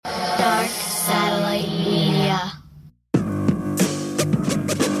Dark Satellite Media.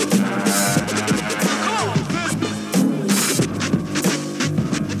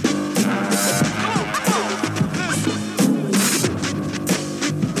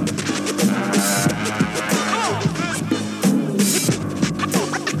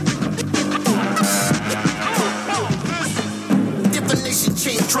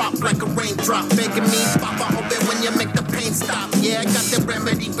 Drop like a raindrop, begging me, Papa, open when you make the pain stop. Yeah, I got the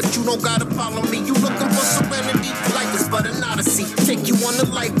remedy, but you don't gotta follow me. You looking for serenity, life is but an odyssey. Take you on the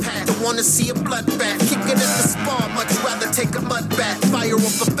life path, don't wanna see a bloodbath. Kick it at the spar, much rather take a mud bath. Fire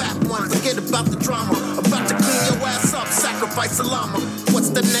up a fat one, forget about the drama. About to clean your ass up, sacrifice a llama.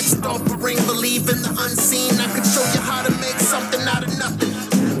 What's the next offering? Believe in the unseen. I can show you how to make something out of nothing.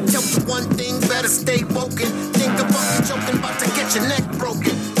 Tell you one thing, better stay woken. Think about you joking, about to get your neck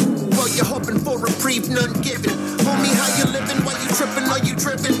broken. While you're hoping for reprieve, none given. Homie, how you living while you tripping? Are you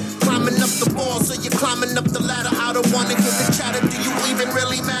driven? Climbing up the wall, so you're climbing up the ladder. I don't wanna hear the chatter, do you even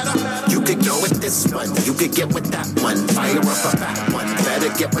really matter? You could go with this one, you could get with that one. Fire up a fat one,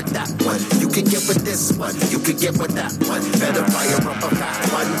 better get with that one. You could get with this one, you could get with that one. Better fire up a fat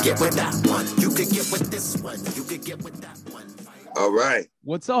one, get with that one. You could get with this one, you could get with that one. All right.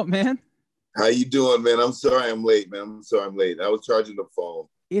 What's up, man? How you doing, man? I'm sorry I'm late, man. I was charging the phone.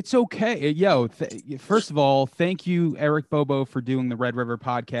 It's okay. Yo, first of all, thank you, Eric Bobo, for doing the Red River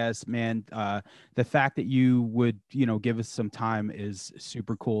podcast, man. The fact that you would, give us some time is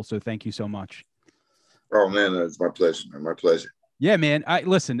super cool. So thank you so much. Oh, man, it's my pleasure, man. My pleasure. Yeah, man.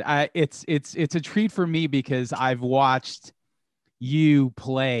 It's a treat for me because I've watched you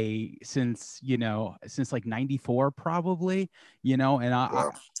play since like 94 probably,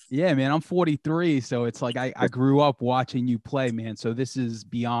 yeah, man, I'm 43. So it's like, I grew up watching you play, man. So this is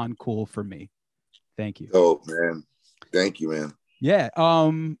beyond cool for me. Thank you. Oh, man. Thank you, man. Yeah.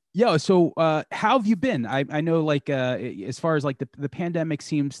 So how have you been? I know like, as far as like the pandemic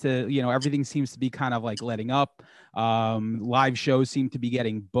seems to, everything seems to be kind of like letting up. Live shows seem to be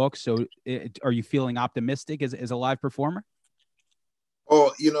getting booked. So are you feeling optimistic as a live performer?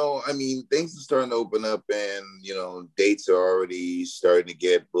 Oh, things are starting to open up and, dates are already starting to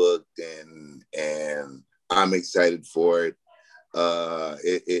get booked and I'm excited for it.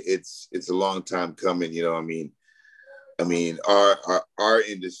 It's a long time coming, our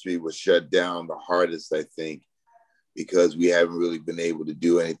industry was shut down the hardest, I think, because we haven't really been able to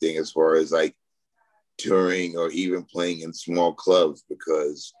do anything as far as like touring or even playing in small clubs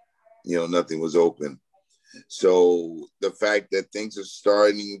because, nothing was open. So the fact that things are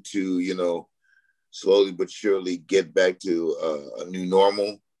starting to, slowly but surely get back to a new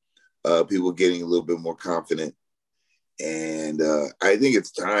normal, people getting a little bit more confident. And I think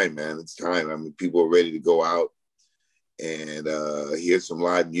it's time, man. It's time. I mean, people are ready to go out and hear some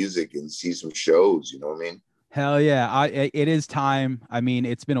live music and see some shows, you know what I mean? Hell yeah. It is time. I mean,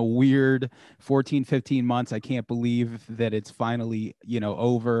 it's been a weird 14, 15 months. I can't believe that it's finally,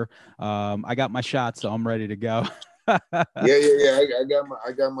 over. I got my shot, so I'm ready to go. Yeah.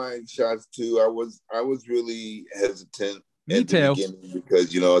 I got my shots too. I was really hesitant at the beginning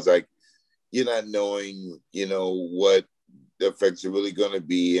because, it's like, you're not knowing, what the effects are really going to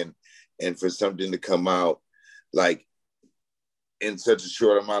be. And for something to come out like, in such a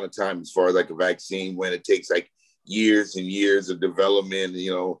short amount of time, as far as like a vaccine, when it takes like years and years of development,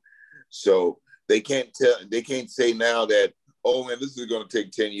 so they can't say now that, oh man, this is going to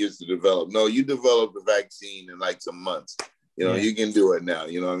take 10 years to develop. No, you develop the vaccine in like some months, You can do it now,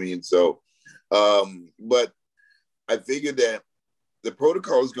 you know what I mean? So, but I figured that the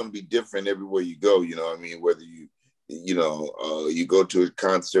protocol is going to be different everywhere you go, you know what I mean? Whether you go to a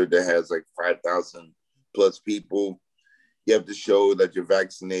concert that has like 5,000 plus people, you have to show that you're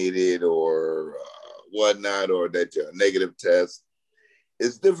vaccinated or whatnot, or that you're a negative test.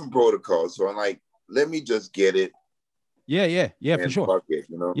 It's different protocols. So I'm like, let me just get it. Yeah, for sure. Fuck it,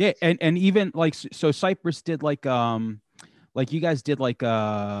 Yeah, and even like, so Cypress did like you guys did like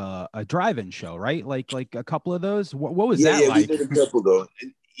a drive-in show, right? Like a couple of those. What was that like? We did a couple though.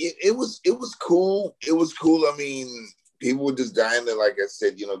 It was cool. It was cool. I mean, people were just dying to, like I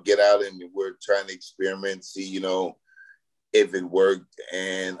said, get out, and we're trying to experiment, see, if it worked.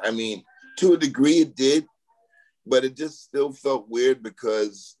 And I mean, to a degree it did, but it just still felt weird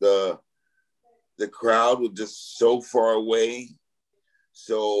because the crowd was just so far away.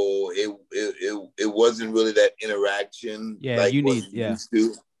 So it wasn't really that interaction. Yeah, like used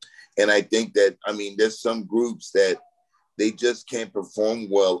to. And I think that, I mean, there's some groups that they just can't perform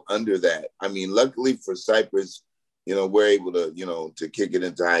well under that. I mean, luckily for Cypress, we're able to, to kick it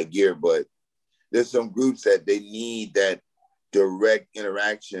into high gear, but there's some groups that they need that direct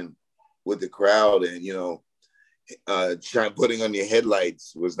interaction with the crowd, and putting on your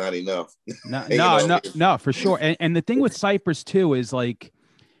headlights was not enough. No, You no, know? no, no, for sure. And the thing with Cypress too is like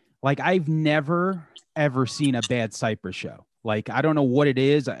I've never ever seen a bad Cypress show. Like I don't know what it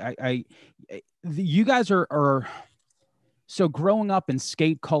is. You guys are so growing up in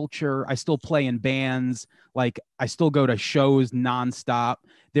skate culture. I still play in bands. Like I still go to shows nonstop.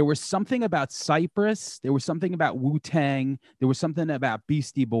 There was something about Cypress. There was something about Wu-Tang. There was something about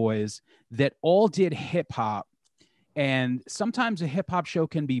Beastie Boys that all did hip hop. And sometimes a hip hop show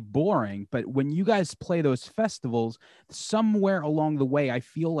can be boring, but when you guys play those festivals, somewhere along the way, I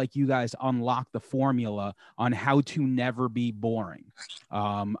feel like you guys unlock the formula on how to never be boring.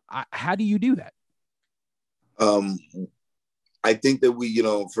 How do you do that? I think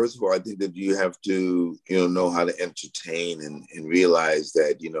that first of all, I think that you have to, know how to entertain and realize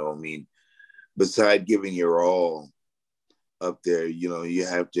that, beside giving your all up there, you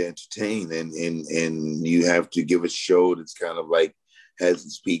have to entertain and you have to give a show that's kind of like has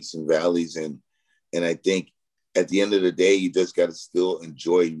its peaks and valleys. And I think at the end of the day, you just got to still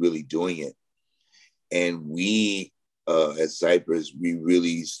enjoy really doing it. And we, at Cypress, we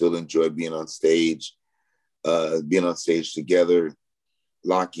really still enjoy being on stage together,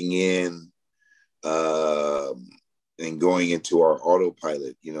 locking in, and going into our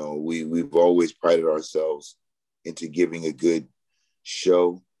autopilot. We've always prided ourselves into giving a good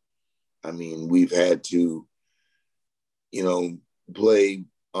show. I mean, we've had to, play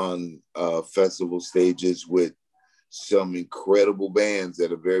on festival stages with some incredible bands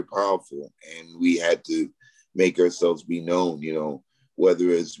that are very powerful, and we had to make ourselves be known, whether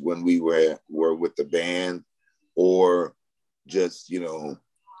it's when we were with the band or just,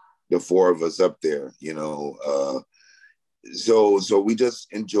 the four of us up there, so we just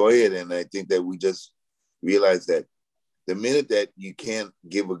enjoy it. And I think that we just realize that the minute that you can't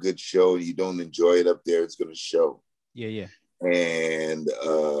give a good show and you don't enjoy it up there, it's going to show. Yeah. And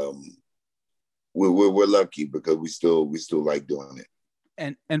we're lucky because we still like doing it.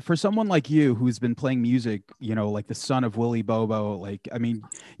 And for someone like you who's been playing music, like the son of Willie Bobo, like, I mean,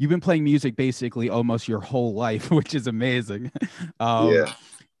 you've been playing music basically almost your whole life, which is amazing. Yeah.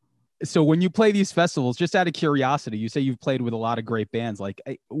 So when you play these festivals, just out of curiosity, you say you've played with a lot of great bands. Like,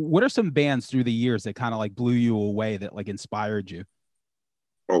 what are some bands through the years that kind of like blew you away, that like inspired you?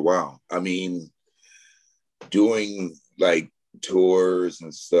 Oh, wow. I mean, doing like tours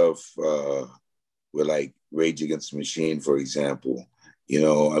and stuff with like Rage Against the Machine, for example,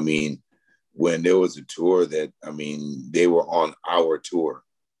 I mean, when there was a tour that, I mean, they were on our tour.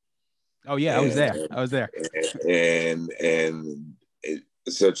 Oh yeah, I was there. And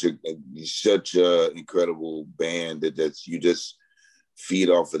such a incredible band that's you just feed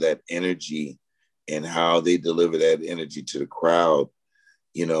off of that energy and how they deliver that energy to the crowd.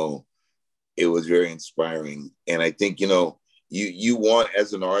 It was very inspiring. And I think, you want,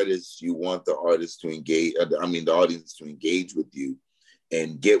 as an artist, you want the artist to engage, the audience to engage with you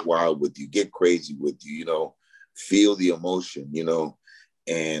and get wild with you, get crazy with you, feel the emotion,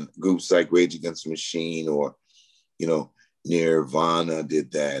 and groups like Rage Against the Machine or, Nirvana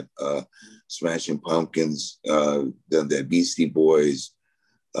did that, Smashing Pumpkins done that, Beastie Boys,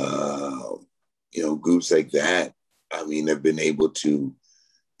 groups like that. I mean, they've been able to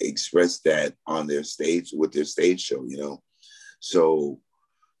express that on their stage with their stage show, So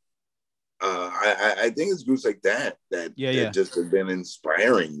I think it's groups like that just have been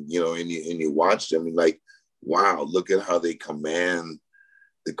inspiring, and you watch them and like, wow, look at how they command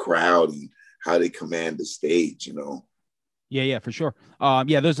the crowd and how they command the stage, Yeah, for sure.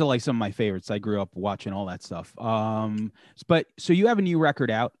 Those are like some of my favorites. I grew up watching all that stuff. But so you have a new record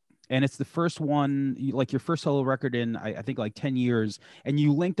out, and it's the first one, like your first solo record in, I think like 10 years. And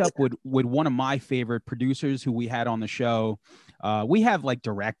you linked up with one of my favorite producers who we had on the show. We have like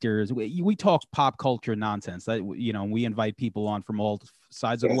directors. We talk pop culture nonsense. That we invite people on from all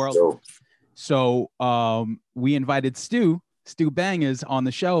sides of the world. So we invited Stu Bangers on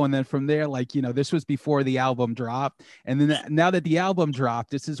the show. And then from there, like, this was before the album dropped. And then now that the album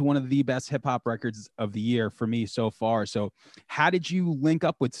dropped, this is one of the best hip hop records of the year for me so far. So how did you link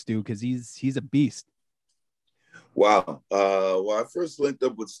up with Stu? Cause he's a beast. Wow. Well, I first linked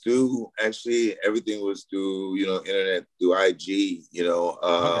up with Stu. Actually, everything was through, internet, through IG,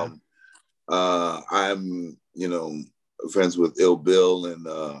 Okay. I'm, friends with Ill Bill, and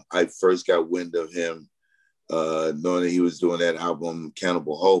I first got wind of him knowing that he was doing that album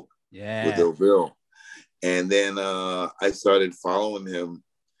Cannibal Hope with Ill Bill. And then I started following him,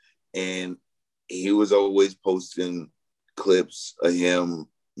 and he was always posting clips of him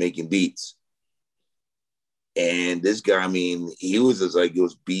making beats. And this guy, I mean, he was just like, it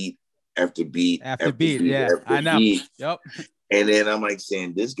was beat after beat After beat, yeah, after I know. beat. Yep. And then I'm like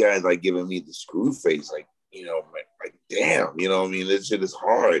saying, this guy's like giving me the screw face, like, you know, like damn, you know what I mean? This shit is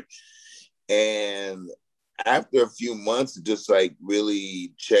hard. And after a few months of just like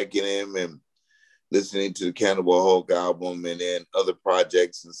really checking him and listening to the Cannibal Hulk album and then other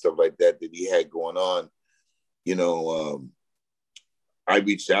projects and stuff like that he had going on, you know, I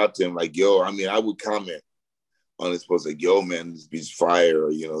reached out to him like, yo, I mean, I would comment on his post like, yo, man, this beat's fire,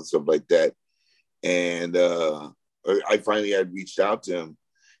 or, you know, stuff like that. And I finally had reached out to him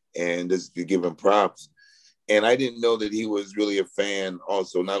and just to give him props. And I didn't know that he was really a fan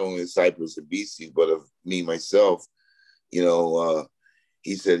also, not only of Cypress and Beasties, but of me, myself. You know,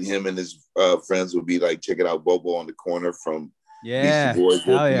 he said him and his friends would be like checking out Bobo on the Corner from Yeah. Beastie Boys,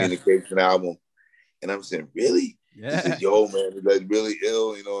 the Hell yeah. Communication album. And I'm saying, really? Yeah. He said, yo, man, it's like really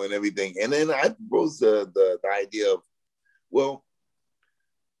ill, you know, and everything. And then I proposed the idea of, well,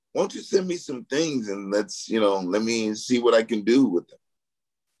 why don't you send me some things and let's, you know, let me see what I can do with them.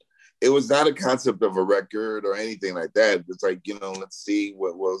 It was not a concept of a record or anything like that. It's like, you know, let's see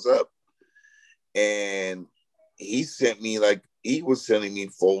what was up. And he sent me he was sending me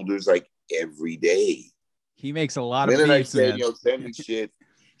folders like every day. He makes a lot of beats, I said, man. you know, send me shit.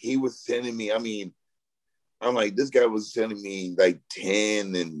 He was sending me, I mean, I'm like, this guy was sending me like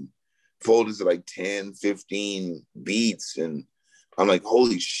 10 and folders of like 10, 15 beats. And I'm like,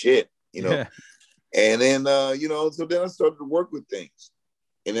 holy shit, you know? Yeah. And then, you know, so then I started to work with things.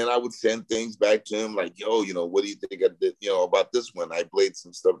 And then I would send things back to him like, yo, you know, what do you think I did, you know, about this one? I played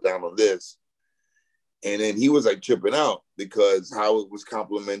some stuff down on this. And then he was like tripping out because how it was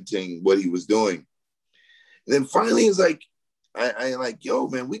complementing what he was doing. And then finally he's like, I like, yo,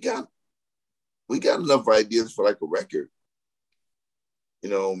 man, we got enough ideas for like a record.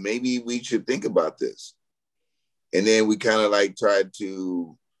 You know, maybe we should think about this. And then we kind of like tried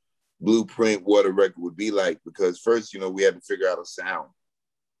to blueprint what a record would be like, because first, you know, we had to figure out a sound.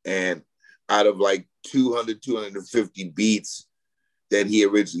 And out of like 250 beats that he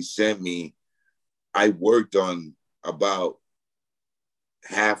originally sent me, I worked on about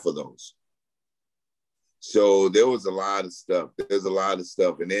half of those. So there was a lot of stuff. There's a lot of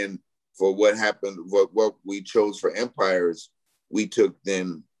stuff. And then for what happened, what we chose for Empires, we took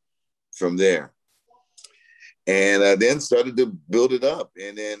them from there. And then started to build it up.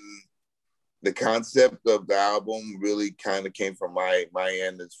 And then the concept of the album really kind of came from my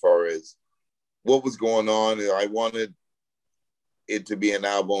end as far as what was going on. I wanted it to be an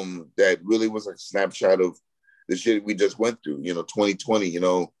album that really was a snapshot of the shit we just went through, you know, 2020, you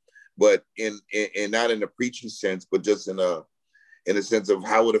know, but in not in a preaching sense, but just in a sense of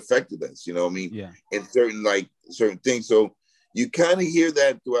how it affected us, you know what I mean? Yeah. In certain things. So you kind of hear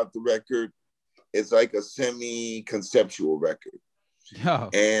that throughout the record. It's like a semi-conceptual record. Oh,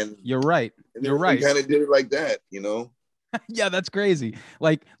 and you're right. You're right. We kind of did it like that, you know? Yeah, that's crazy.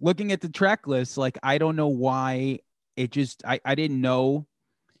 Like looking at the track list, like I don't know why it just I didn't know,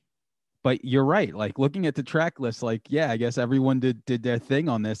 but you're right. Like looking at the track list, like, yeah, I guess everyone did their thing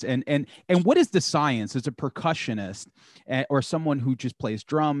on this. And what is the science as a percussionist or someone who just plays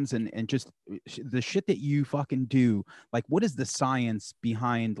drums and just the shit that you fucking do? Like, what is the science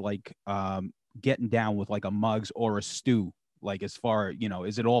behind like getting down with like a Muggs or a Stu? Like, as far, you know,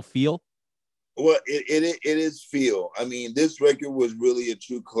 is it all feel? Well, it is feel. I mean, this record was really a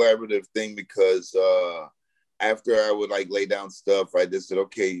true collaborative thing because after I would like lay down stuff, I just said,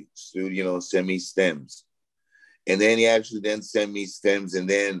 okay, Stu, you know, send me stems. And then he actually then sent me stems. And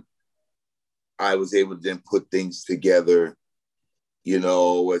then I was able to then put things together, you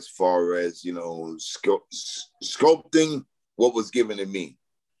know, as far as, you know, sculpting what was given to me.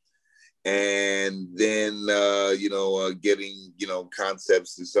 And then, you know, getting, you know,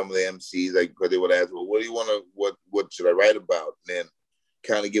 concepts to some of the MCs, like, because they would ask, well, what do you want to, what should I write about? And then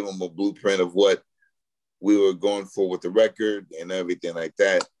kind of give them a blueprint of what we were going for with the record and everything like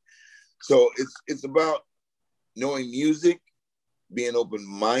that. So it's about knowing music, being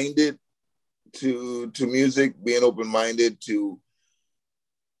open-minded to music, being open-minded to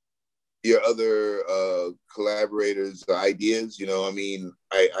your other collaborators' ideas. You know, I mean,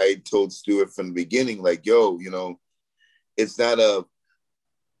 I told Stuart from the beginning, like, yo, you know, it's not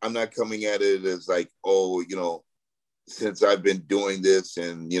I'm not coming at it as like, oh, you know, since I've been doing this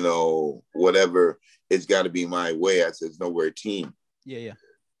and, you know, whatever, it's got to be my way. I said, it's nowhere team. Yeah.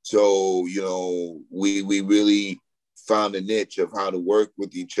 So, you know, we really found a niche of how to work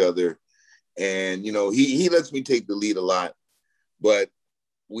with each other. And, you know, he lets me take the lead a lot, but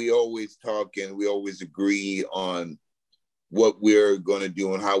we always talk and we always agree on what we're going to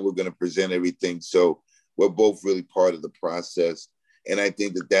do and how we're going to present everything. So we're both really part of the process. And I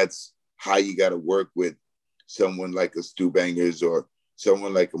think that that's how you got to work with someone like a Stu Bangers or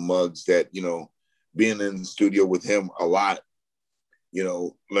someone like a Muggs that, you know, being in the studio with him a lot, you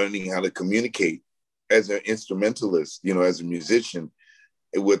know, learning how to communicate as an instrumentalist, you know, as a musician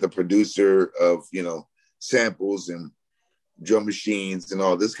with a producer of, you know, samples and drum machines and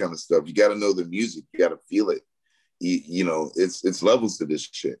all this kind of stuff. You got to know the music. You got to feel it. You know, it's levels to this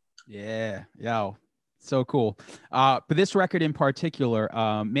shit. Yeah. So cool. But this record in particular,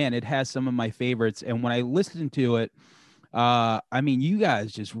 man, it has some of my favorites. And when I listened to it, I mean, you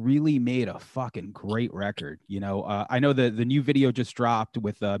guys just really made a fucking great record. You know, I know the new video just dropped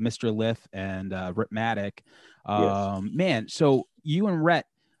with Mr. Lif and Rhythmatic. Yes. Man, so you and Rhett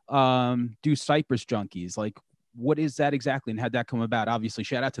do Cypress Junkies. Like, what is that exactly, and how'd that come about? Obviously,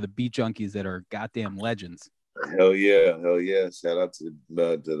 shout out to the Beat Junkies that are goddamn legends. Hell yeah! Shout out to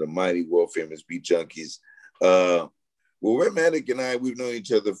the mighty, world famous Beat Junkies. Well, Rhythmatic and I, we've known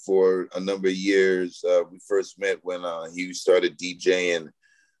each other for a number of years. We first met when he started DJing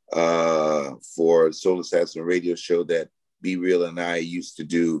for a Soul Assassin radio show that Be Real and I used to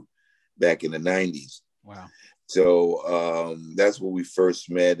do back in the 90s. Wow. So that's where we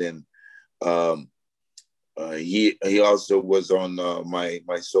first met. And he also was on my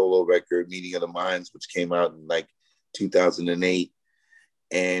solo record, Meeting of the Minds, which came out in like 2008.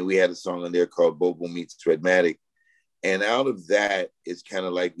 And we had a song on there called Bobo Meets Rhythmatic. And out of that, it's kind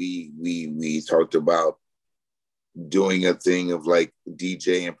of like we talked about doing a thing of like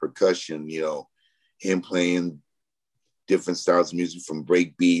DJ and percussion, you know, him playing different styles of music from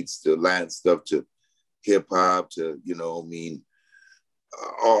break beats to Latin stuff to hip hop to, you know, I mean,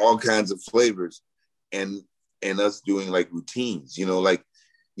 all kinds of flavors, and us doing like routines, you know, like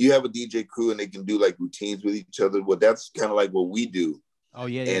you have a DJ crew and they can do like routines with each other. Well, that's kind of like what we do. Oh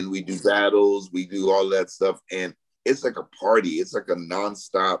yeah. And we do battles, we do all that stuff, and it's like a party. It's like a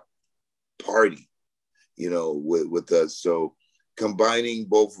nonstop party, you know, with us. So combining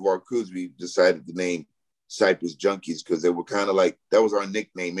both of our crews, we decided to name Cypress Junkies because they were kind of like, that was our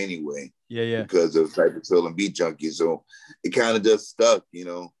nickname anyway. Yeah. Because of Cypress Hill and Beat Junkies. So it kind of just stuck, you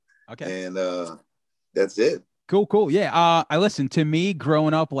know. Okay. And that's it. Cool. Yeah. I listened, to me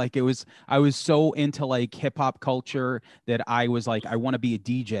growing up, like I was so into like hip hop culture that I was like, I want to be a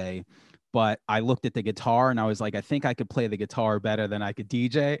DJ. But I looked at the guitar and I was like, I think I could play the guitar better than I could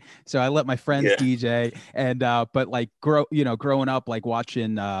DJ. So I let my friends DJ. And but like growing up, like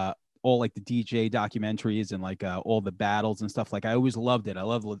watching all like the DJ documentaries and like all the battles and stuff, like I always loved it. I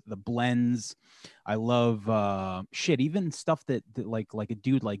love the blends. I love even stuff that like a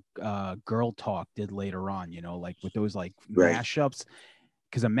dude like Girl Talk did later on, you know, like with those like mashups.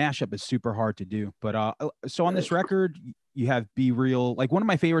 Because a mashup is super hard to do. But so on this record, you have Be Real. Like one of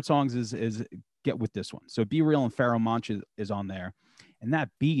my favorite songs is Get With This One. So Be Real and Pharoah Monch is on there. And that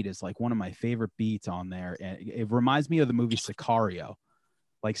beat is like one of my favorite beats on there. And it reminds me of the movie Sicario.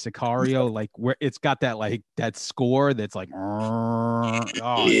 Like Sicario, like where it's got that like that score that's like, yeah.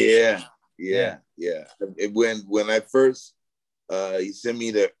 When I first he sent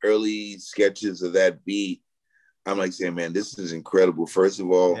me the early sketches of that beat, I'm like saying, man, this is incredible. First of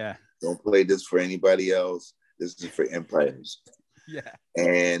all, don't play this for anybody else. This is for Empires. Yeah.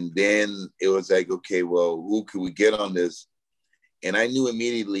 And then it was like, okay, well, who could we get on this? And I knew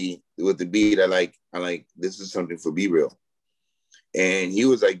immediately with the beat, I like, this is something for Be Real. And he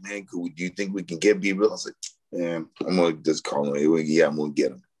was like, man, do you think we can get Be Real? I was like, man, I'm gonna just call him. Yeah, I'm gonna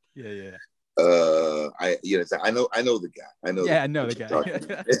get him. Yeah. I know the guy. I know the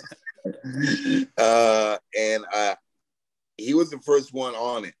guy. And he was the first one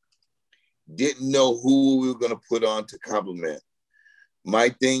on it. Didn't know who we were gonna put on to complement. My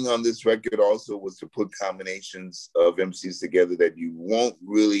thing on this record also was to put combinations of MCs together that you won't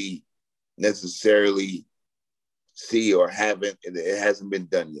really necessarily see or it hasn't been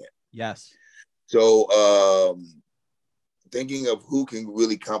done yet. Yes. So thinking of who can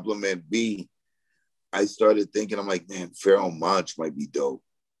really complement B, I started thinking, I'm like, man, Pharoah Monch might be dope.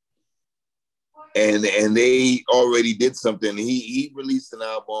 And they already did something. He released an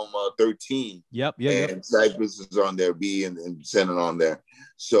album 13. Yep. And Cypress is on there, B and Senate on there.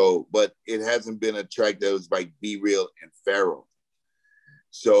 So, but it hasn't been a track that was like Be Real and Pharoah.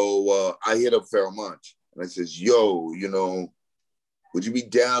 So I hit up Pharoah Monch and I says, yo, you know, would you be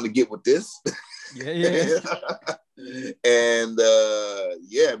down to get with this? Yeah. And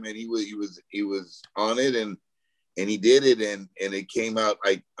man, he was on it and he did it and it came out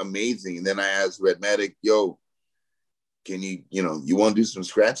like amazing. And then I asked Rhythmatic, yo, can you want to do some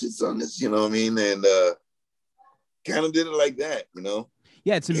scratches on this? You know what I mean? And kind of did it like that, you know?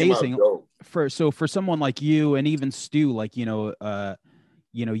 Yeah, it's amazing. For someone like you and even Stu, like, you know,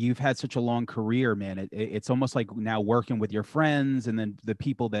 you know, you've had such a long career, man. It's almost like now working with your friends and then the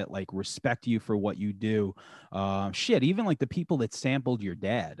people that like respect you for what you do. Shit, even like the people that sampled your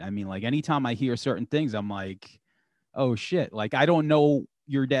dad. I mean, like anytime I hear certain things, I'm like, oh shit. Like I don't know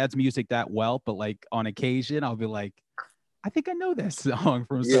your dad's music that well, but like on occasion I'll be like, I think I know this song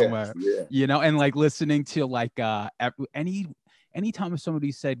from somewhere, Yeah. you know, and like listening to like anytime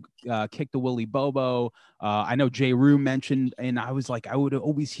somebody said kick the Willie Bobo, I know J. Rue mentioned, and I was like, I would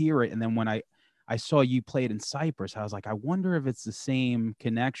always hear it. And then when I saw you play it in Cypress, I was like, I wonder if it's the same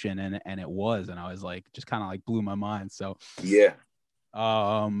connection. And it was, and I was like, just kind of like blew my mind. So Yeah.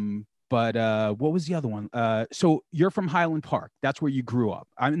 But what was the other one? So you're from Highland Park. That's where you grew up.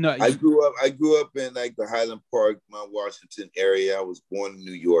 I grew up in like the Highland Park, Mount Washington area. I was born in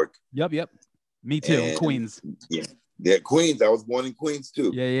New York. Yep. Me too. And, Queens. Yeah, Queens. I was born in Queens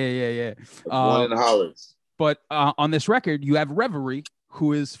too. Yeah. Born in the Hollands. But on this record, you have Reverie,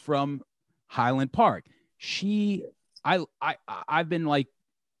 who is from Highland Park. I've been like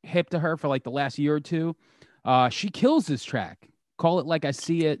hip to her for like the last year or two. She kills this track. Call It Like I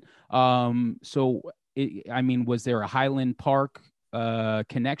See It. I mean, was there a Highland Park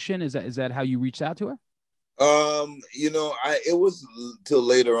connection? Is that how you reached out to her? It was till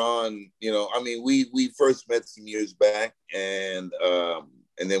later on, I mean, we first met some years back, and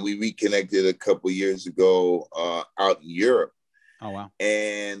then we reconnected a couple years ago out in Europe. Oh wow.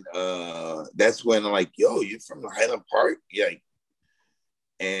 And that's when I'm like, yo, you're from Highland Park? Yeah.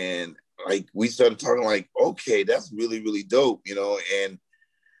 And like we started talking like, okay, that's really, really dope, and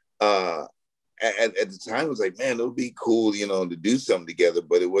at the time it was like, man, it would be cool, to do something together,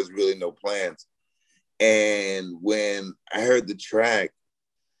 but it was really no plans. And when I heard the track,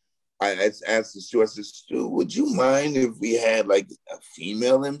 I asked the Stu, I said, Stu, would you mind if we had like a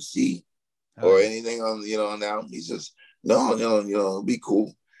female MC or anything on the album? He says, no, it'd be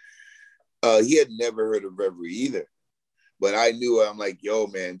cool. He had never heard of Reverie either. But I knew, I'm like, yo,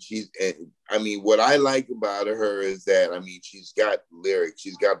 man, what I like about her is that, she's got lyrics,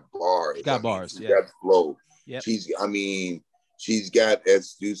 she's got bars. She's got flow. Yep. She's got, as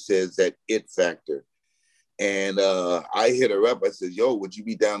Stu says, that it factor. And I hit her up. I said, yo, would you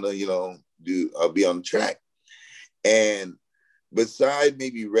be down to, be on the track? And beside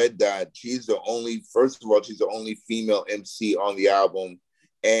maybe Red Dot, she's the only female MC on the album.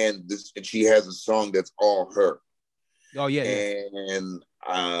 And she has a song that's all her. Oh yeah. And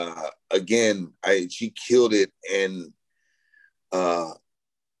again, she killed it, and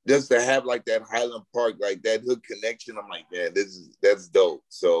just to have like that Highland Park, like that hood connection, I'm like, man, that's dope.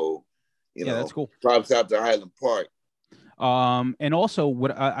 So, that's cool. Props out to Highland Park. And also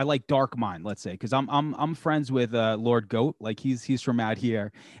what I like Dark Mind, let's say, because I'm friends with Lord Goat, like he's from out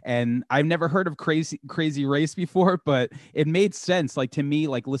here, and I've never heard of Crazy Race before, but it made sense, like to me,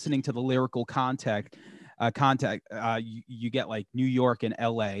 like listening to the lyrical contact, you get like New York and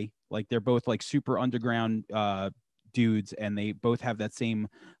LA, like they're both like super underground dudes, and they both have that same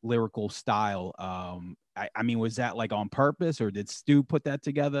lyrical style. I mean, was that like on purpose, or did Stu put that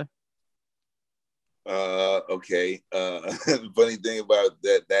together? Okay. The funny thing about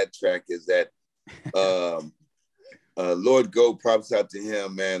that track is that Lord Go, props out to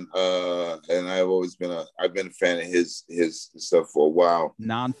him, man. And I've been a fan of his stuff for a while.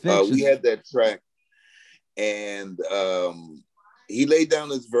 Nonfiction. We had that track, and he laid down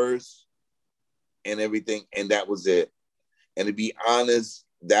his verse and everything, and that was it. And to be honest,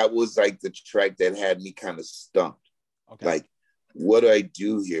 that was like the track that had me kind of stumped. Okay. Like, what do I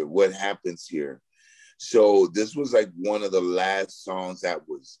do here? What happens here? So this was like one of the last songs that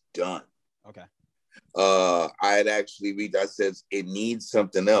was done. Okay. I had actually I said, it needs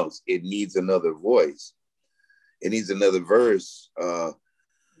something else. It needs another voice. It needs another verse.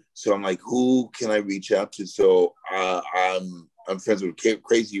 So I'm like, who can I reach out to? So I'm friends with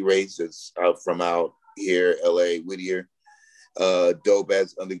Crazy Race, that's from out here, LA, Whittier, dope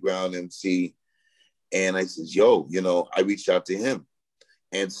as underground MC. And I says, yo, I reached out to him.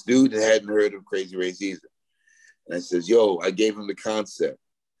 And Stu hadn't heard of Crazy Race either. And I says, yo, I gave him the concept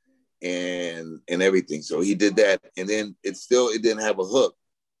and everything. So he did that. And then it didn't have a hook.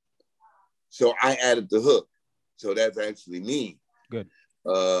 So I added the hook. So that's actually me. Good.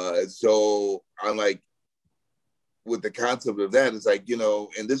 So I'm like, with the concept of that, it's like,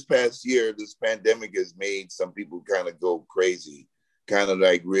 in this past year, this pandemic has made some people kind of go crazy, kind of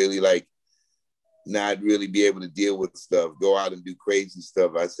like really like, not really be able to deal with stuff, go out and do crazy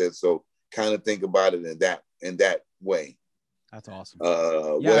stuff. I said, so kind of think about it in that way. That's awesome.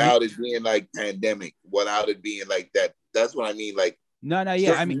 Without it being like pandemic, without it being like that. That's what I mean. Like, no,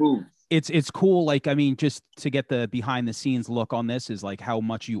 yeah. I mean, it's cool. Like, I mean, just to get the behind the scenes look on this is like how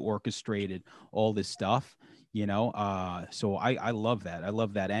much you orchestrated all this stuff, you know? So I love that. I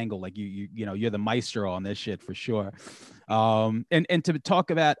love that angle. Like you know, you're the maestro on this shit for sure. And to talk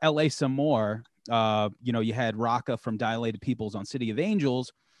about LA some more, you know, you had Raka from Dilated Peoples on City of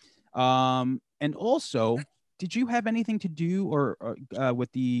Angels. And also, did you have anything to do or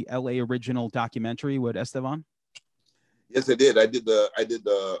with the LA original documentary with Estevan? Yes, I did. I did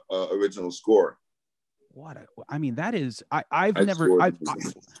the original score. I mean, that is, I've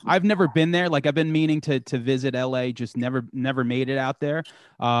never been there. Like I've been meaning to visit LA, just never made it out there.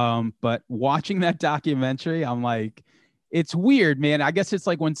 But watching that documentary, I'm like, it's weird, man. I guess it's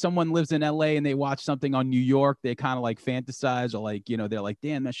like when someone lives in LA and they watch something on New York, they kind of like fantasize or like, you know, they're like,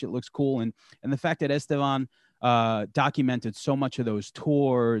 damn, that shit looks cool. And the fact that Estevan documented so much of those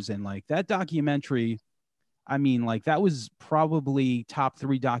tours and like that documentary, I mean, like that was probably top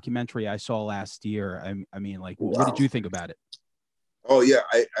 3 documentary I saw last year. I mean, like, wow. What did you think about it? Oh yeah,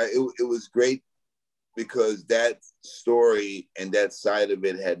 it was great because that story and that side of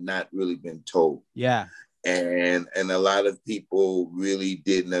it had not really been told. Yeah, and a lot of people really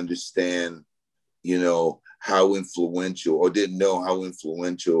didn't understand, you know, how influential or didn't know how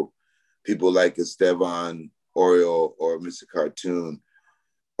influential people like Estevan Oriol or Mr. Cartoon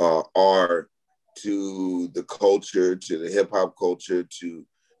are to the culture, to the hip hop culture, to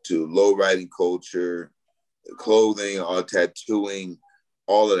low riding culture, clothing, tattooing,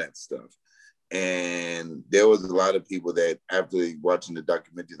 all of that stuff. And there was a lot of people that after watching the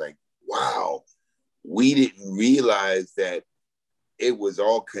documentary, like, wow, we didn't realize that it was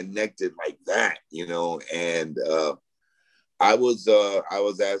all connected like that, you know. And I was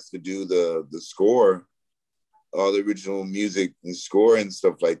asked to do the score, all the original music and score and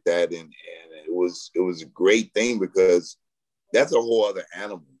stuff like that, and it was a great thing because that's a whole other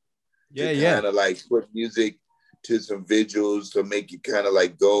animal. Yeah, to kind of like put music to some visuals to make it kind of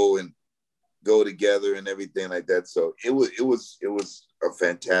like go together and everything like that. So it was a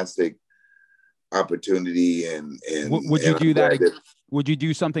fantastic opportunity. And would you do that? Would you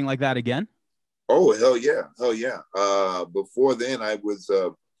do something like that again? Oh hell yeah! Before then, I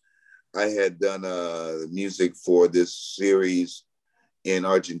had done music for this series in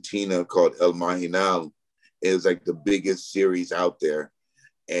Argentina called El Marginal. It was like the biggest series out there.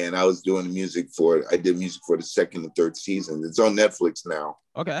 And I was doing music for it. I did music for the 2nd and 3rd season. It's on Netflix now.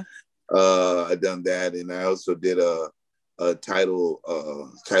 Okay. I done that. And I also did a title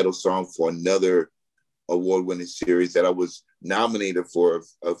song for another award-winning series that I was nominated for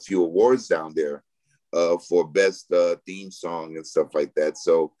a few awards down there for best theme song and stuff like that.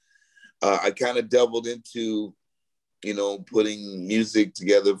 So I kind of doubled into, you know, putting music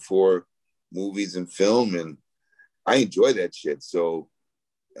together for movies and film, and I enjoy that shit. So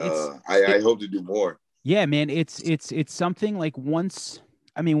I hope to do more. Yeah, man, it's something like once,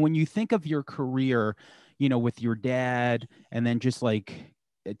 I mean, when you think of your career, you know, with your dad and then just like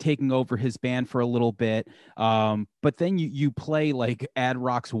taking over his band for a little bit, but then you play like Ad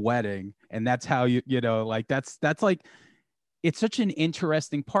Rock's wedding, and that's how you know, like that's like, it's such an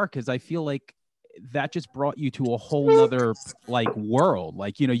interesting part because I feel like that just brought you to a whole nother like world.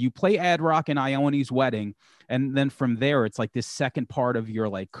 Like, you know, you play Ad Rock and Ione's wedding, and then from there it's like this second part of your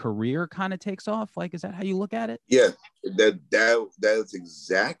like career kind of takes off. Like, is that how you look at it? Yeah, that's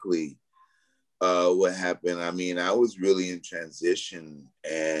exactly what happened. I mean, I was really in transition,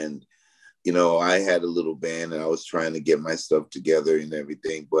 and you know, I had a little band and I was trying to get my stuff together and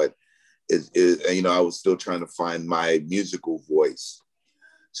everything, but you know, I was still trying to find my musical voice,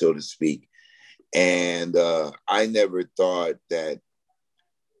 so to speak. And I never thought that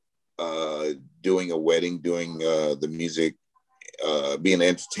doing a wedding, doing the music, being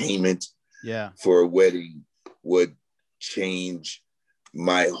entertainment for a wedding would change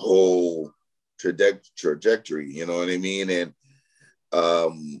my whole trajectory, you know what I mean?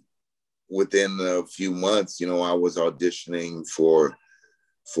 And within a few months, you know, I was auditioning for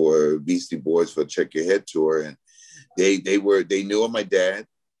Beastie Boys for Check Your Head tour, and they knew of my dad.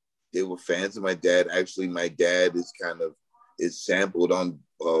 They were fans of my dad. Actually, my dad is sampled on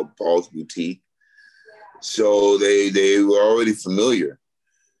Paul's Boutique. So they were already familiar.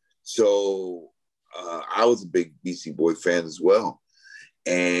 So I was a big Beastie Boy fan as well.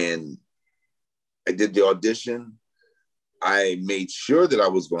 And I did the audition. I made sure that I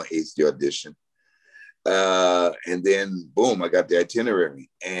was going to ace the audition. And then, boom, I got the itinerary.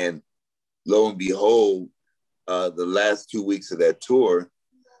 And lo and behold, the last 2 weeks of that tour,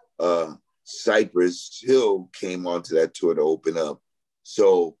 Cypress Hill came onto that tour to open up.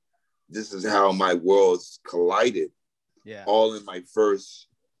 So this is how my worlds collided. Yeah. All in my first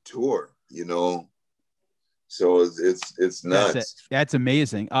tour, you know. So it's nuts. That's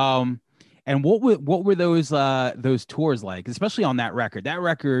amazing. And what were those tours like, especially on that record? That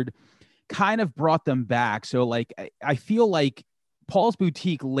record kind of brought them back. So like I feel like Paul's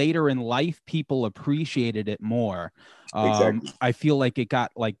Boutique later in life, people appreciated it more. Exactly. I feel like it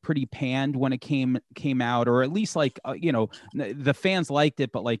got like pretty panned when it came out, or at least like the fans liked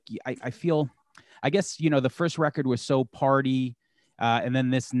it, but like I guess the first record was so party. And then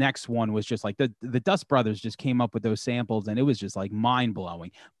this next one was just like the Dust Brothers just came up with those samples, and it was just like mind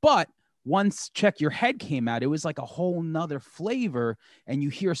blowing. But once Check Your Head came out, it was like a whole nother flavor, and you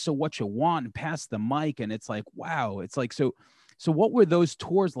hear So What You Want and Pass the Mic, and it's like, wow. It's like, so what were those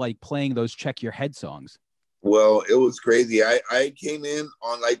tours like, playing those Check Your Head songs? Well, it was crazy. I came in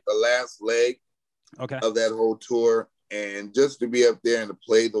on like the last leg of that whole tour, and just to be up there and to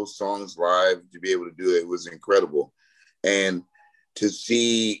play those songs live, to be able to do it was incredible. And to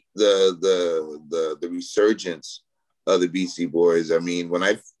see the resurgence of the Beastie Boys. I mean, when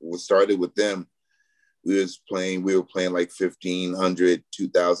I started with them, we were playing like 1,500,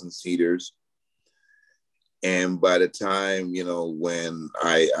 2,000 seaters. And by the time, when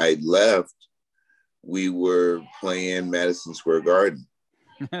I left, we were playing Madison Square Garden.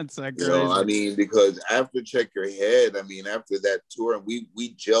 That's like I mean, because after Check Your Head, I mean, after that tour, we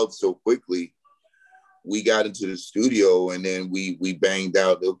gelled so quickly. We got into the studio, and then we banged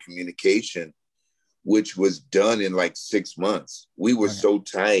out Ill Communication, which was done in like 6 months. We were so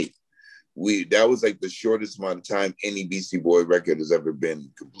tight. That was like the shortest amount of time any Beastie Boy record has ever been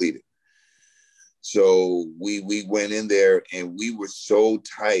completed. So we went in there, and we were so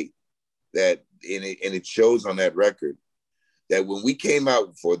tight that, and it shows on that record, that when we came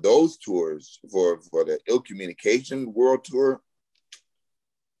out for those tours, for the Ill Communication World Tour,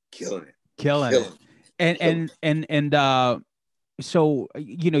 killing it. And so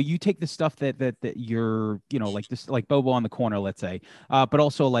you take the stuff that you're like this, like Bobo on the Corner, let's say, but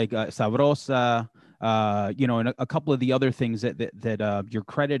also like Sabrosa, and a couple of the other things that you're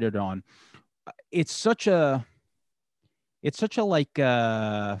credited on. It's such a like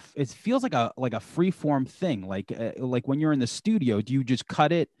it feels like a free form thing. Like when you're in the studio, do you just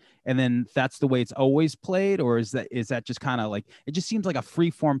cut it and then that's the way it's always played, or is that just kind of like, it just seems like a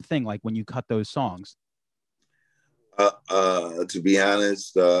free form thing, like when you cut those songs? To be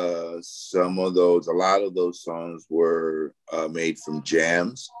honest, a lot of those songs were made from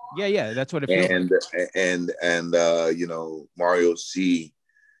jams. Yeah, that's what it feels like. And Mario C,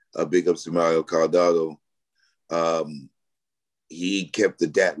 big ups to Mario Caldado. He kept the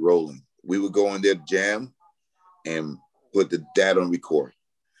DAT rolling. We would go in there to jam and put the DAT on record.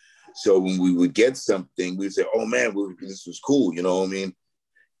 So when we would get something, we'd say, "Oh man, this was cool," you know what I mean?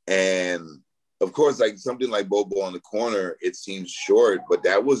 And of course, like something like Bobo on the Corner, it seems short, but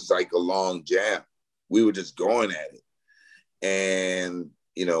that was like a long jam. We were just going at it. And,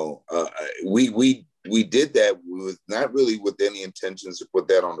 we did that with not really with any intentions to put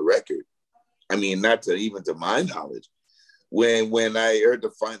that on the record. I mean, not to my knowledge. When I heard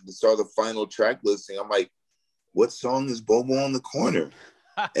saw the final track listing, I'm like, what song is Bobo on the Corner?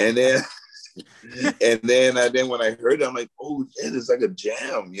 And then, then when I heard it, I'm like, oh shit, it's like a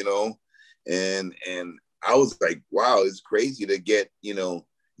jam, And I was like, wow, it's crazy to get,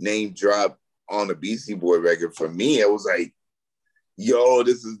 name drop on a Beastie Boy record. For me, I was like, yo,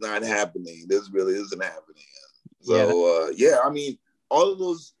 this is not happening. This really isn't happening. So, I mean, all of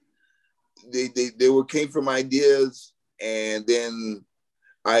those, they came from ideas, and then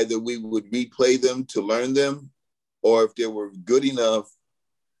either we would replay them to learn them, or if they were good enough,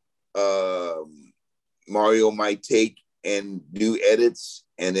 Mario might take and do edits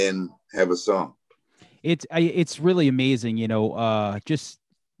and then have a song. It's really amazing, just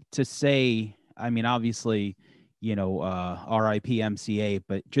to say, I mean, obviously, RIP MCA,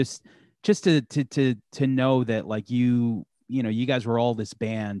 but just to know that, like, you guys were all this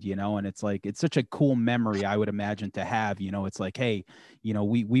band, and it's like, it's such a cool memory, I would imagine, to have, it's like, hey,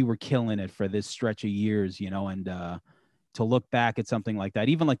 we were killing it for this stretch of years, and to look back at something like that,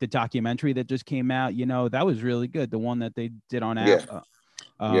 even like the documentary that just came out, that was really good. The one that they did on it's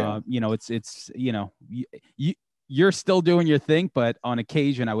you're still doing your thing, but on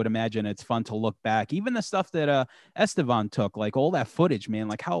occasion, I would imagine it's fun to look back. Even the stuff that Estevan took, like all that footage, man,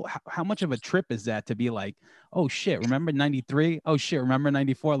 like how much of a trip is that to be like, oh shit, remember 93? Oh shit, remember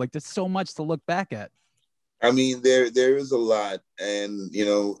 94? Like, there's so much to look back at. I mean, there is a lot. And,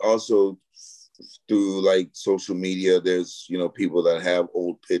 also through like social media, there's, people that have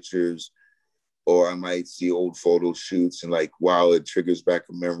old pictures, or I might see old photo shoots and like, wow, it triggers back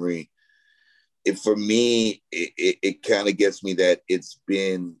a memory. for me, it kind of gets me that it's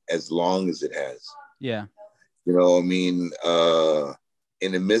been as long as it has. Yeah. You know, I mean,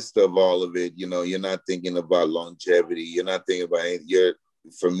 in the midst of all of it, you know, you're not thinking about longevity. You're not thinking about anything.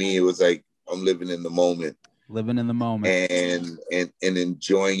 For me, it was like I'm living in the moment. Living in the moment. And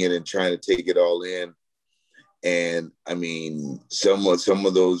enjoying it and trying to take it all in. And I mean, some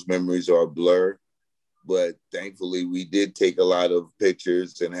of those memories are a blur, but thankfully we did take a lot of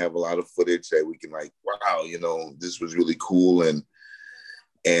pictures and have a lot of footage that we can like, wow, you know, this was really cool.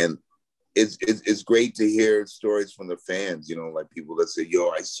 And it's great to hear stories from the fans, you know, like people that say, yo,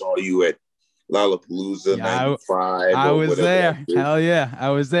 I saw you at Lollapalooza '95. I was there. Hell yeah, I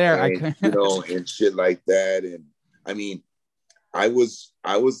was there. And, you know, and shit like that. And I mean, I was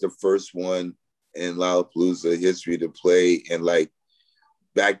the first one in Lollapalooza history to play and like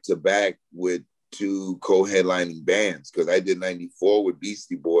back to back with 2 co-headlining bands, because I did '94 with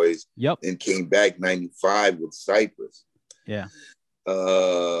Beastie Boys. Yep. And came back '95 with Cypress. Yeah.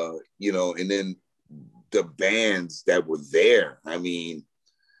 You know, and then the bands that were there, I mean,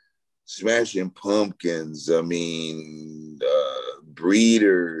 Smashing Pumpkins, I mean,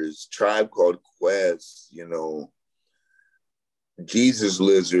 Breeders, Tribe Called Quest, you know, Jesus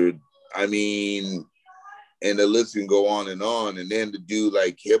Lizard, I mean, and the list can go on. And then to do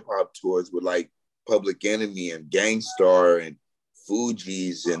like hip hop tours with like Public Enemy and Gang Starr and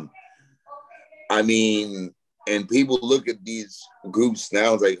Fugees, and I mean, and people look at these groups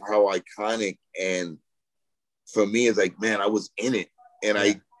now, it's like how iconic. And for me, it's like, man, I was in it. And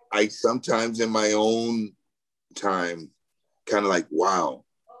yeah. I sometimes in my own time, kind of like, wow,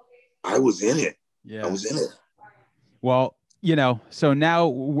 I was in it. Yeah. I was in it. Well, you know, so now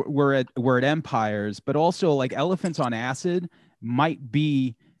we're at Empires, but also like Elephants on Acid might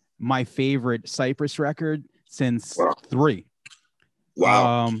be my favorite Cypress record since 3.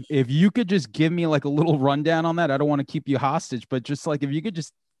 Wow. If you could just give me like a little rundown on that, I don't want to keep you hostage, but just like, if you could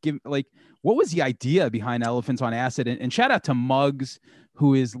just give like, what was the idea behind Elephants on Acid? And shout out to Muggs,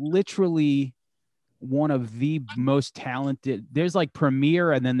 who is literally one of the most talented. There's like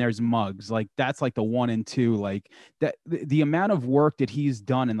Premier and then there's Muggs. Like that's like the 1 and 2, like that, the amount of work that he's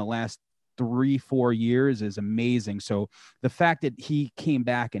done in the last 3-4 years is amazing. So the fact that he came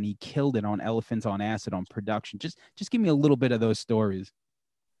back and he killed it on Elephants on Acid on production, just give me a little bit of those stories.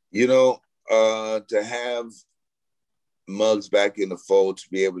 You know, to have Muggs back in the fold, to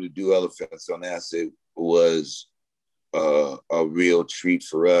be able to do Elephants on Acid was a real treat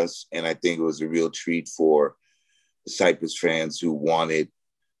for us. And I think it was a real treat for the Cypress fans who wanted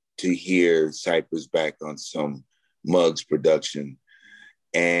to hear Cypress back on some Muggs production.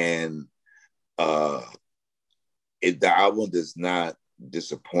 And the album does not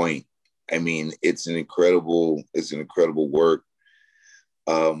disappoint. I mean, it's an incredible work.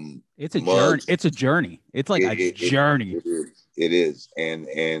 It's a journey. It's a journey. It's like a journey. It is.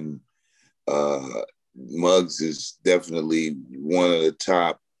 And Muggs is definitely one of the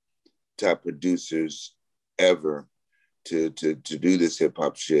top producers ever to do this hip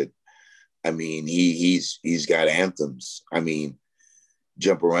hop shit. I mean, he's got anthems. I mean,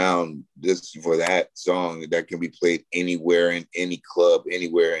 Jump Around, just for that song that can be played anywhere in any club,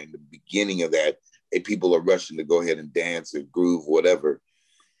 anywhere. In the beginning of that, people are rushing to go ahead and dance or groove, whatever.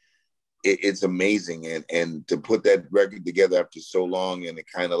 It's amazing. And to put that record together after so long and to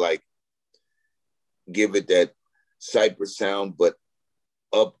kind of like give it that Cypress sound, but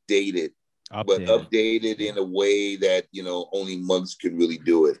updated in a way that, you know, only Muggs could really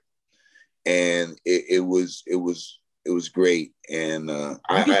do it. And it was great. And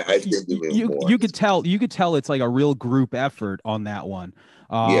I think you could tell it's like a real group effort on that one.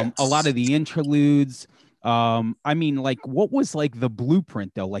 Yes. A lot of the interludes. I mean, like, what was like the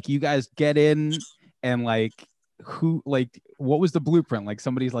blueprint though? Like, you guys get in and like, what was the blueprint? Like,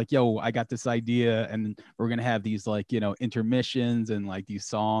 somebody's like, yo, I got this idea and we're gonna have these like, you know, intermissions and like these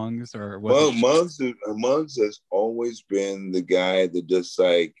songs, or well, Muggs has always been the guy that just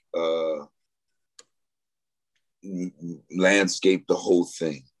like landscape the whole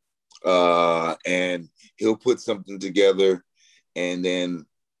thing, and he'll put something together and then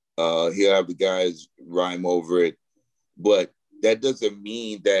he'll have the guys rhyme over it, but that doesn't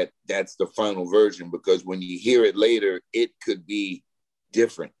mean that that's the final version, because when you hear it later, it could be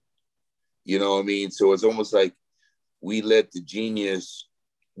different. You know what I mean? So it's almost like we let the genius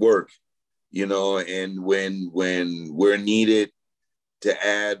work, you know, and when we're needed to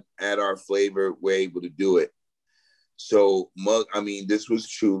add our flavor, we're able to do it. So this was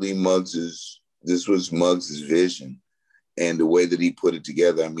truly Muggs's vision, and the way that he put it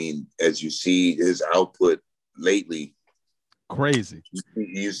together. I mean, as you see his output lately, Crazy.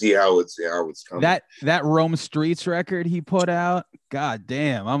 You see how it's coming. That Rome Streets record he put out, god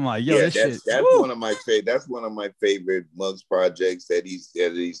damn. I'm like, yo, that's one of my favorite Muggs projects that he's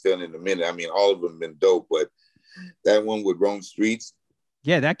done in a minute. I mean, all of them been dope, but that one with Rome Streets.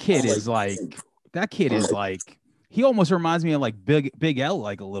 Yeah, that kid is like he almost reminds me of like Big L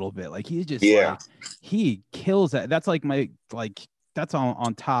like a little bit. Like he's just like he kills that. That's like that's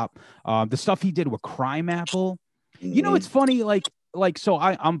on top. The stuff he did with Crime Apple. You know, it's funny, like so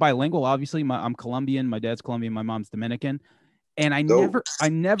I'm bilingual, obviously. I'm Colombian, my dad's Colombian, my mom's Dominican. And I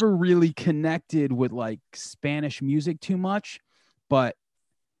never really connected with like Spanish music too much. But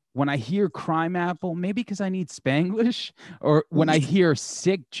when I hear Crime Apple, maybe because I need Spanglish, or when I hear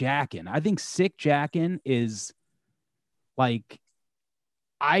Sick Jackin', I think Sick Jackin' is like,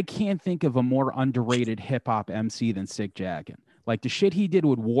 I can't think of a more underrated hip hop MC than Sick Jackin'. Like the shit he did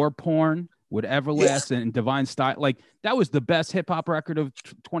with War Porn, with Everlast and Divine Style, like that was the best hip hop record of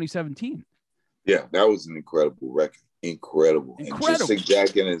 2017. Yeah, that was an incredible record. Incredible. And just Sick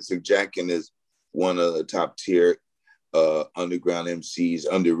Jackin' is one of the top tier underground MCs,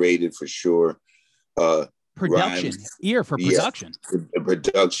 underrated for sure. Production, ear for production.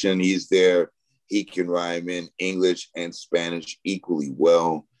 Production, he's there. He can rhyme in English and Spanish equally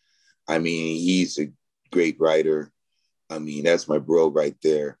well. I mean, he's a great writer. I mean, that's my bro right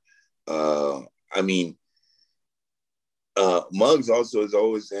there. Muggs also has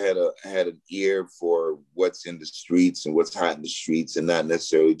always had an ear for what's in the streets and what's hot in the streets, and not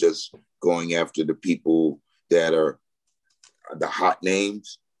necessarily just going after the people that are the hot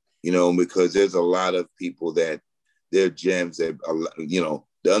names, you know, because there's a lot of people that they're gems that, you know,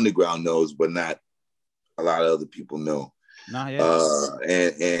 the underground knows, but not a lot of other people know. Not yet.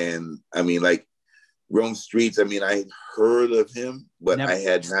 And I mean, like Rome Streets, I mean, I had heard of him, but I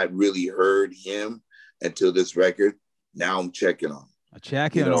had not really heard him until this record. Now I'm checking on him.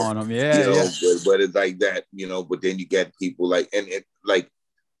 On him, yeah. But it's like that, you know. But then you get people like, and it like,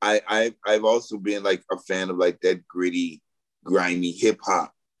 I've also been like a fan of like that gritty, grimy hip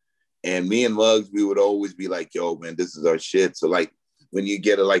hop. And me and Muggs, we would always be like, yo, man, this is our shit. So like when you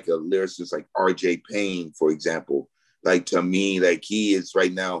get a lyricist like RJ Payne, for example, like to me, like he is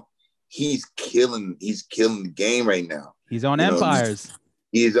right now, he's killing the game right now. He's on Empires.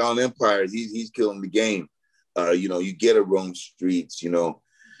 He's on Empires. He's killing the game. You know, you get a Rome Streets, you know,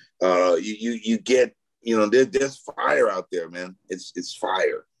 you get, you know, there's fire out there, man. It's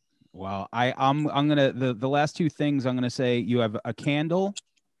fire. Wow. I'm gonna the last two things I'm gonna say. You have a candle,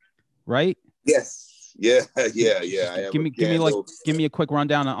 right? Yes. Yeah. Give me a quick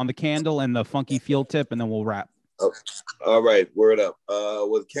rundown on the candle and the funky field tip, and then we'll wrap. Oh, all right, word up.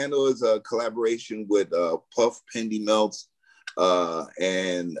 Well, Candle is a collaboration with Puff Pendy Melts,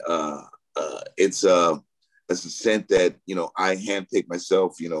 and it's a scent that, you know, I handpicked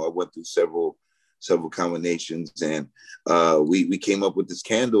myself. You know, I went through several combinations, and we came up with this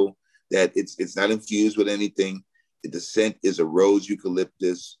candle that it's not infused with anything. The scent is a rose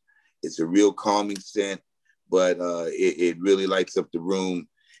eucalyptus. It's a real calming scent, but it really lights up the room,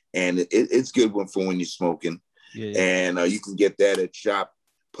 and it's good one for when you're smoking. Yeah. And you can get that at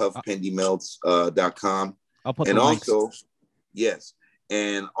shoppuffpendymelts.com. I'll put and the also links. Yes,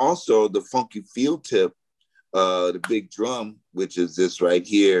 and also the funky field tip, the big drum, which is this right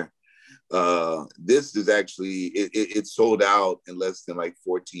here. This is actually it sold out in less than like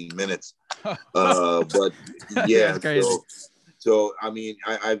 14 minutes. But yeah, so I mean,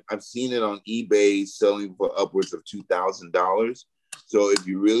 I've seen it on eBay selling for upwards of $2,000. So if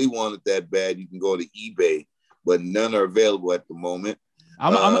you really want it that bad, you can go to eBay. But none are available at the moment.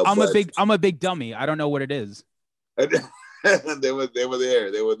 I'm a big dummy. I don't know what it is. they were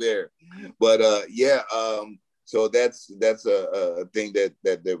there. But so that's a thing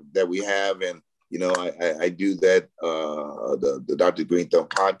that we have, and you know, I do that the Dr. Green Thumb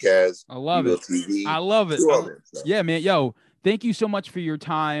podcast. I love it. TV, I love it. Yeah, man. Yo, thank you so much for your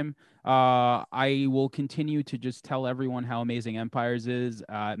time. I will continue to just tell everyone how amazing Empires is.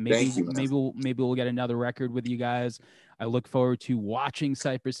 Maybe we'll get another record with you guys. I look forward to watching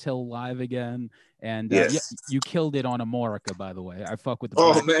Cypress Hill live again. And yes. You killed it on Amorica, by the way. I fuck with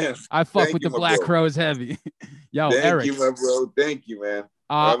the man. I fuck with the Black Crowes heavy. Yo, thank Eric. Thank you, my bro. Thank you, man.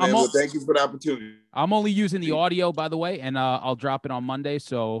 Thank you for the opportunity. I'm only using the audio, by the way, and I'll drop it on Monday.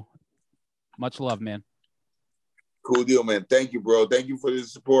 So much love, man. Cool deal, man. Thank you, bro. Thank you for the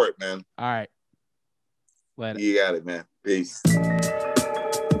support, man. All right. Later. You got it, man. Peace.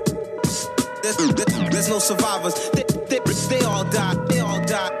 There's no survivors. They all die. They all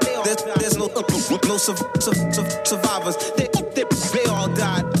die. There's no survivors. They all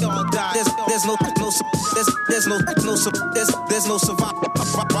die. They all die. There's no There's no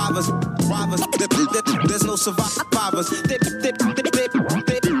survivors. There's no survivors.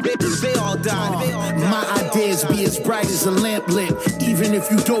 They all died. My ideas be as bright as a lamp lit. Even if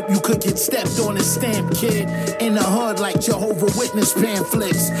you dope, you could get stepped on and stamped, kid. In the hood like Jehovah Witness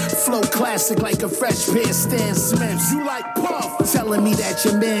pamphlets. Flow classic like a fresh pair of Stan Smiths. You like Puff, telling me that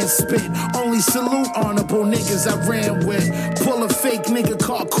your man spit. Only salute honorable niggas I ran with. Pull a fake nigga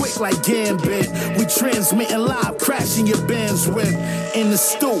car quick like Gambit. We transmitting live, crashing your band's whip. In the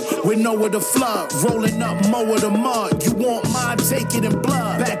stoop with nowhere to flood. Rolling up mower the mud. You want mine, take it in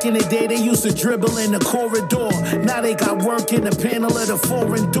blood. Back in the day, they used to dribble in the corridor. Now they got work in the panel of the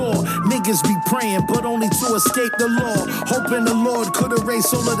foreign door. Niggas be praying, but only to escape the law. Hoping the Lord could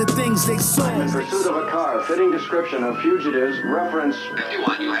erase all of the things they saw. I'm in pursuit of a car, fitting description of fugitives, reference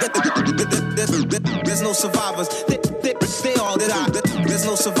 51, you have There's no survivors. They all died. There's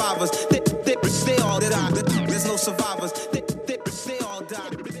no survivors. They all died. There's no survivors. They all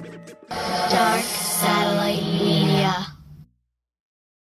died. Dark